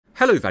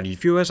Hello valued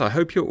viewers, I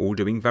hope you're all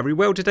doing very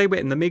well. Today we're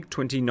in the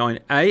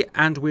Mig-29A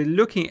and we're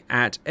looking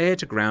at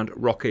air-to-ground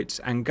rockets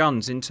and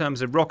guns. In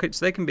terms of rockets,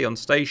 they can be on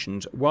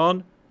stations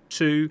 1,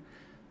 2,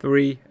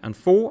 3 and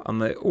 4,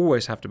 and they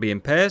always have to be in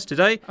pairs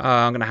today.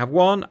 I'm going to have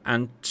 1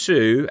 and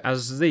 2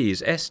 as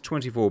these.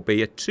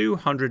 S-24B, a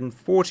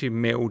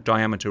 240mm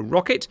diameter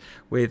rocket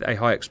with a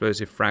high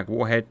explosive frag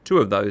warhead, 2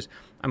 of those.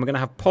 And we're going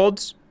to have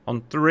pods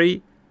on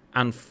 3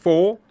 and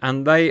 4,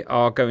 and they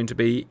are going to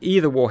be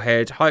either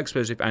warhead, high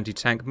explosive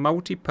anti-tank,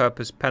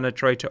 multi-purpose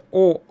penetrator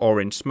or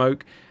orange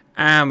smoke,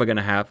 and we're going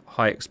to have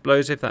high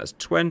explosive. That's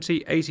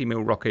 20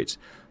 80mm rockets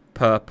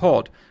per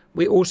pod.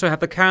 We also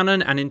have the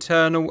cannon, an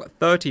internal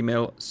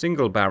 30mm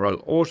single barrel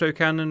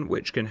autocannon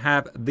which can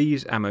have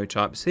these ammo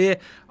types here.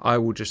 I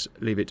will just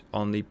leave it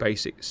on the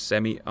basic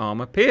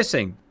semi-armor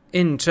piercing.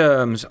 In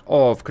terms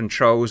of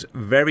controls,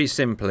 very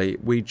simply,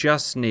 we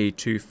just need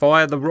to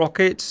fire the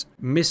rockets,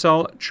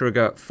 missile,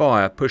 trigger,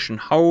 fire, push and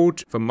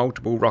hold for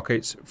multiple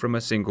rockets from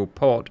a single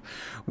pod.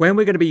 When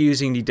we're going to be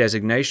using the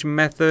designation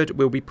method,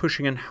 we'll be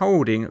pushing and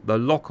holding the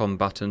lock-on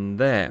button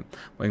there.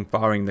 When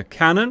firing the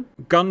cannon,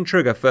 gun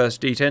trigger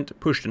first detent,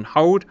 push and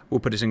hold will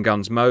put us in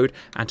guns mode,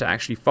 and to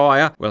actually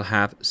fire, we'll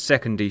have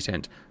second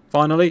detent.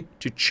 Finally,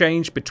 to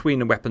change between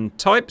the weapon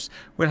types,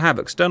 we'll have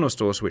external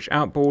store switch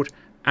outboard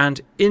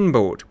and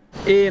inboard.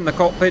 In the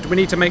cockpit, we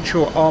need to make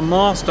sure our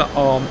master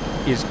arm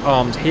is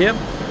armed here.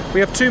 We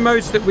have 2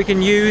 modes that we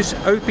can use,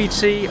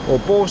 OPT or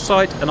bore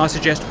sight, and I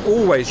suggest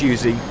always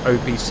using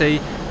OPT,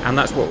 and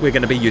that's what we're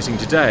going to be using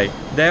today.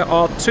 There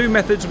are 2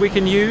 methods we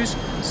can use,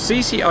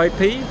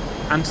 CCIP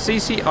and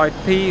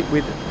CCIP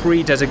with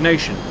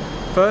pre-designation.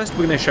 First,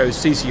 we're going to show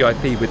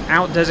CCIP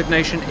without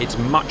designation. It's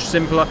much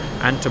simpler,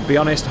 and to be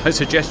honest, I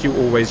suggest you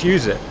always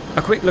use it.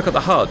 A quick look at the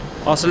HUD.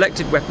 Our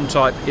selected weapon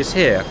type is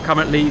here,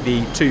 currently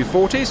the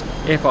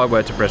 240s. If I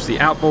were to press the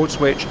outboard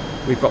switch,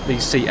 we've got the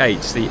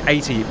C8s, the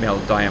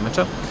 80mm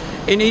diameter.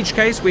 In each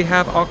case, we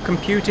have our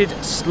computed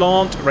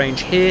slant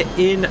range here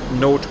in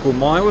nautical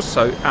miles.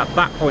 So at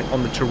that point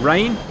on the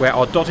terrain, where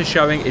our dot is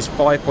showing is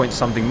 5 point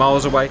something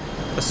miles away,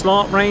 the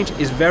slant range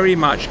is very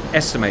much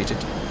estimated.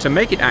 To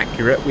make it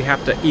accurate, we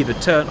have to either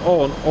turn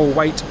on or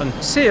wait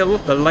until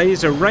the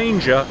laser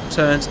ranger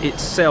turns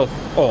itself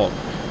on.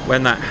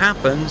 When that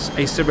happens,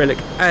 a Cyrillic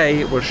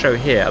A will show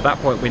here. At that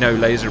point, we know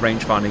laser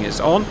range finding is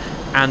on,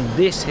 and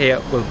this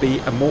here will be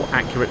a more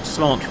accurate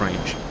slant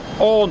range.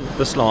 On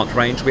the slant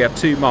range, we have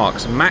 2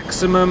 marks,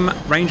 maximum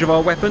range of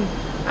our weapon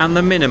and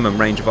the minimum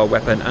range of our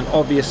weapon, and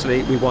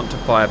obviously we want to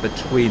fire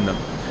between them.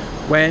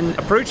 When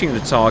approaching the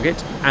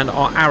target and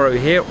our arrow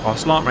here, our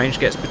slant range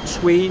gets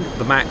between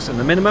the max and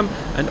the minimum,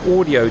 an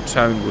audio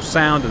tone will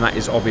sound, and that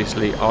is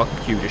obviously our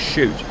cue to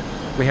shoot.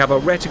 We have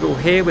our reticle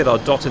here with our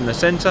dot in the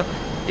center.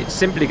 It's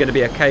simply going to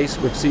be a case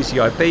with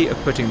CCIP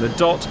of putting the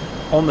dot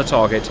on the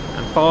target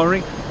and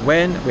firing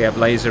when we have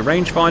laser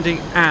range finding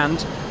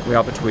and we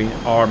are between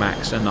our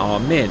max and our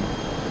min.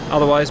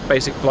 Otherwise,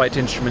 basic flight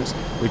instruments,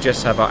 we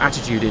just have our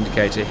attitude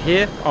indicator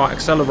here, our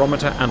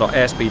accelerometer and our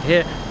airspeed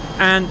here,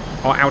 and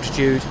our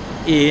altitude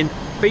in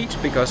feet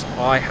because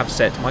I have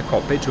set my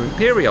cockpit to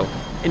imperial.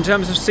 In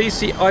terms of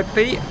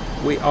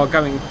CCIP, we are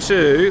going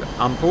to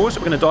unpause.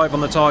 We're going to dive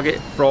on the target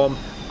from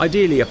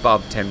ideally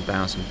above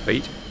 10,000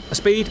 feet. A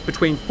speed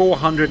between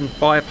 400 and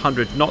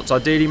 500 knots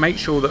ideally. Make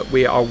sure that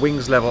we are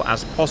wings level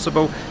as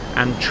possible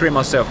and trim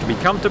ourselves to be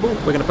comfortable.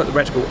 We're going to put the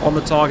reticle on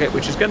the target,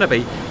 which is going to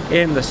be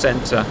in the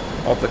center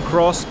of the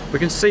cross. We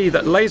can see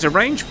that laser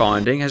range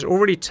finding has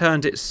already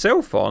turned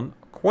itself on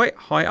quite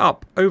high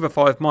up, over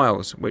 5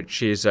 miles,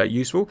 which is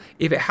useful.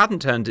 If it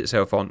hadn't turned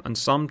itself on, and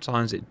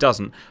sometimes it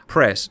doesn't,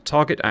 press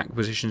target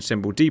acquisition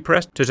symbol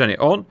depressed to turn it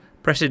on,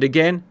 press it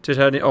again to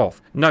turn it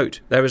off. Note,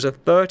 there is a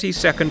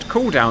 30-second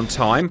cooldown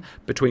time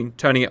between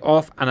turning it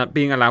off and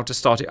being allowed to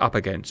start it up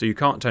again, so you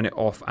can't turn it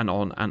off and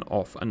on and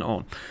off and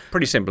on.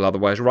 Pretty simple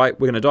otherwise, right?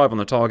 We're going to dive on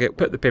the target,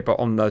 put the pipper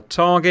on the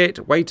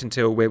target, wait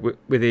until we're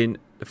within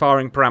the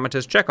firing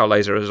parameters, check our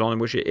laser is on,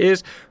 which it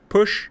is,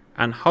 push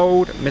and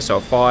hold,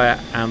 missile fire,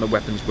 and the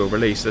weapons will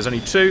release. There's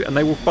only 2 and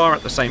they will fire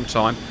at the same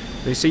time.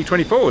 The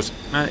C-24s,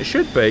 and it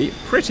should be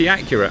pretty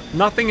accurate.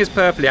 Nothing is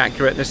perfectly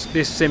accurate.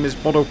 This sim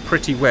is modeled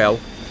pretty well.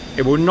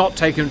 It will not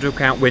take into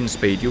account wind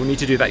speed. You'll need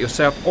to do that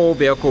yourself, or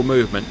vehicle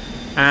movement.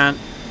 And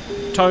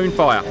tone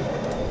fire.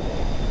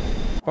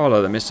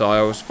 Follow the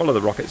missiles, follow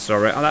the rockets,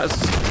 sorry. And that's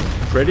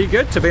pretty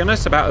good, to be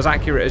honest, about as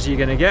accurate as you're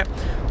going to get.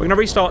 We're going to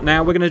restart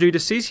now. We're going to do the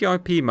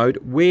CCIP mode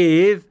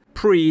with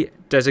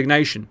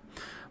pre-designation.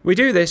 We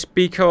do this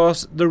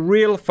because the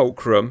real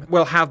Fulcrum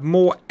will have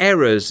more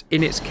errors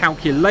in its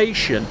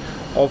calculation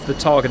of the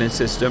targeting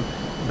system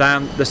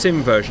than the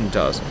sim version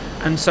does.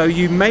 And so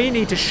you may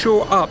need to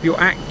shore up your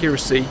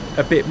accuracy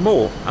a bit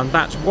more, and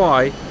that's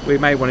why we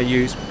may want to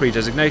use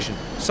pre-designation.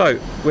 So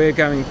we're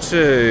going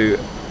to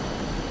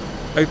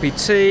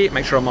OPT,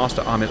 make sure our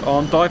master arm is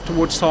on, dive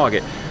towards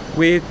target.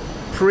 With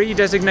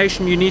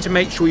pre-designation, you need to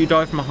make sure you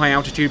dive from a high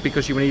altitude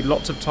because you will need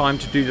lots of time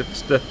to do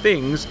the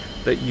things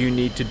that you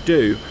need to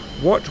do.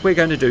 What we're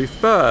going to do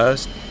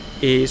first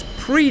is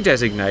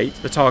pre-designate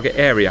the target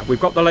area. We've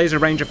got the laser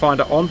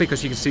rangefinder on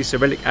because you can see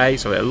Cyrillic A,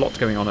 so there's a lot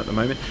going on at the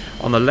moment.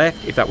 On the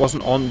left, if that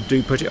wasn't on,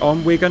 do put it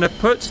on. We're going to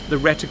put the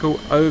reticle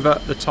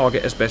over the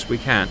target as best we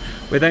can.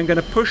 We're then going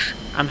to push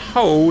and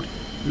hold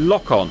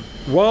lock on.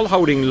 While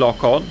holding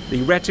lock on,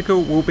 the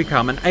reticle will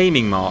become an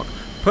aiming mark.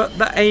 Put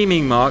the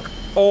aiming mark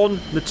on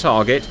the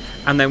target,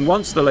 and then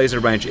once the laser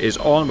range is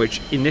on, which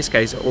in this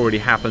case already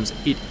happens,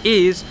 it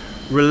is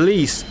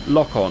release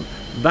lock on.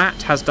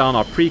 That has done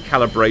our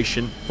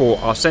pre-calibration for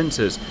our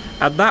sensors.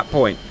 At that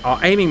point, our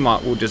aiming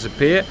mark will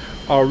disappear,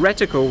 our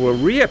reticle will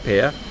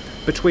reappear.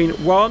 Between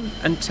 1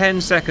 and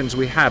 10 seconds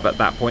we have at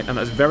that point, and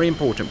that's very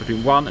important,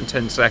 between 1 and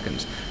 10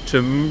 seconds,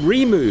 to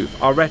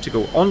remove our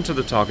reticle onto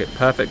the target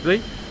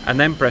perfectly, and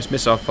then press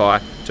missile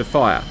fire to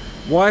fire.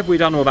 Why have we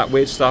done all that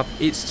weird stuff?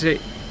 It's to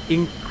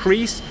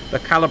increase the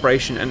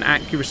calibration and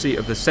accuracy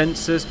of the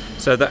sensors,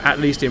 so that at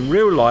least in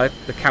real life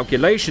the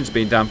calculations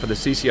being done for the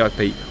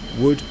CCIP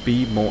would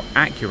be more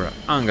accurate.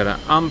 I'm going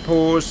to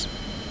unpause,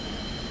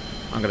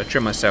 I'm going to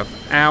trim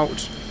myself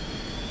out,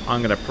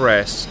 I'm going to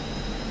press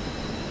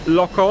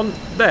lock on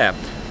there.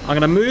 I'm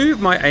going to move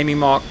my aiming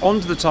mark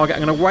onto the target.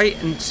 I'm going to wait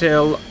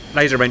until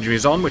laser ranging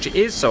is on, which it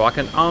is, so I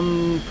can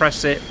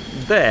unpress it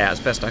there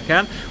as best I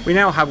can. We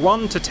now have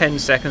 1 to 10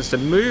 seconds to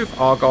move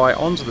our guy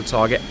onto the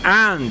target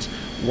and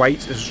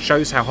wait. It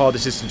shows how hard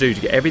this is to do, to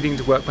get everything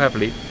to work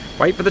perfectly.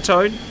 Wait for the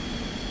tone,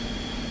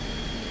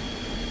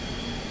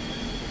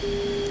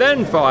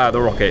 then fire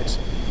the rocket.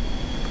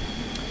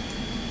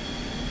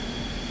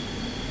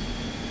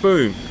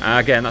 Boom.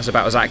 Again, that's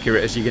about as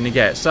accurate as you're going to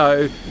get.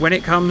 So when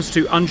it comes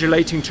to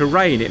undulating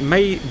terrain, it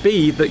may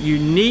be that you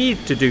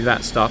need to do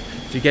that stuff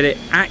to get it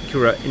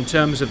accurate in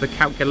terms of the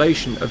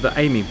calculation of the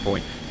aiming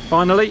point.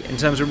 Finally, in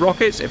terms of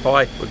rockets, if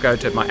I would go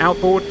to my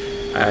outboard,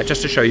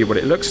 just to show you what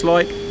it looks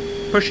like,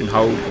 push and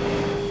hold,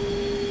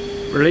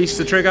 release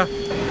the trigger,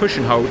 push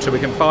and hold, so we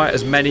can fire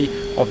as many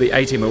of the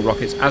 80mm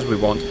rockets as we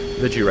want for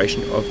the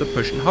duration of the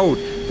push and hold.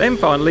 Then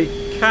finally,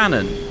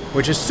 cannon,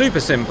 which is super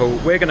simple.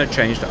 We're going to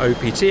change to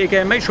OPT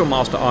again. Make sure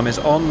master arm is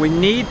on. We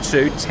need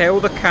to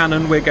tell the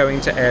cannon we're going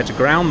to air to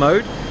ground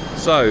mode.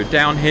 So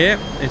down here,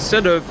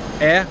 instead of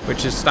air,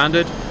 which is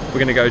standard, we're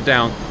going to go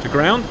down to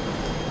ground.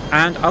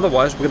 And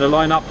otherwise, we're going to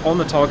line up on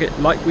the target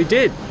like we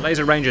did.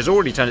 Laser range has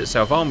already turned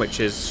itself on, which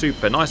is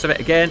super nice of it.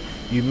 Again,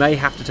 you may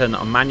have to turn it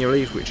on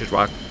manually, which is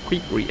why I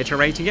keep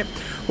reiterating it.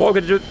 What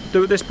we're going to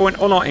do at this point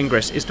on our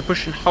ingress is to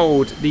push and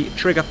hold the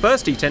trigger.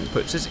 First detent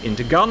puts us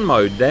into gun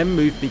mode, then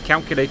move the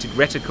calculated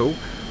reticle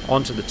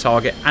onto the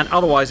target, and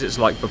otherwise it's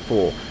like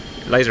before.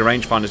 Laser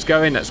rangefinder's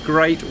going, that's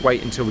great.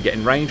 Wait until we get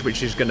in range,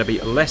 which is going to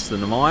be less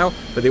than a mile.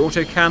 For the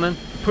autocannon,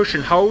 push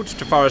and hold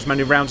to fire as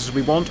many rounds as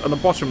we want. On the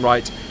bottom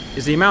right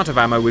is the amount of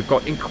ammo we've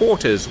got in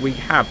quarters. We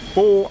have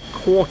 4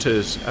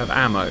 quarters of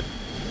ammo.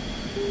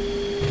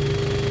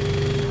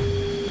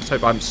 Let's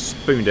hope I haven't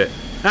spooned it.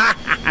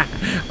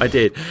 I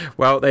did.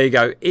 Well, there you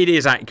go. It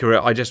is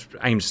accurate. I just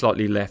aimed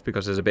slightly left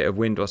because there's a bit of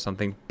wind or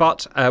something.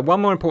 But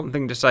one more important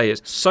thing to say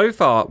is, so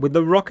far with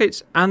the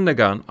rockets and the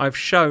gun, I've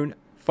shown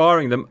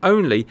firing them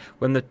only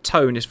when the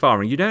tone is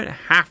firing. You don't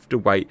have to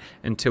wait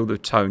until the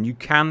tone. You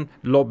can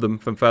lob them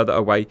from further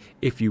away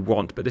if you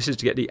want, but this is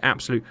to get the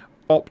absolute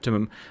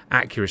optimum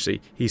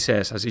accuracy, he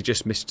says, as he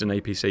just missed an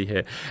APC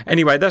here.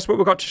 Anyway, that's what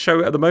we've got to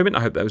show at the moment.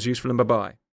 I hope that was useful, and bye-bye.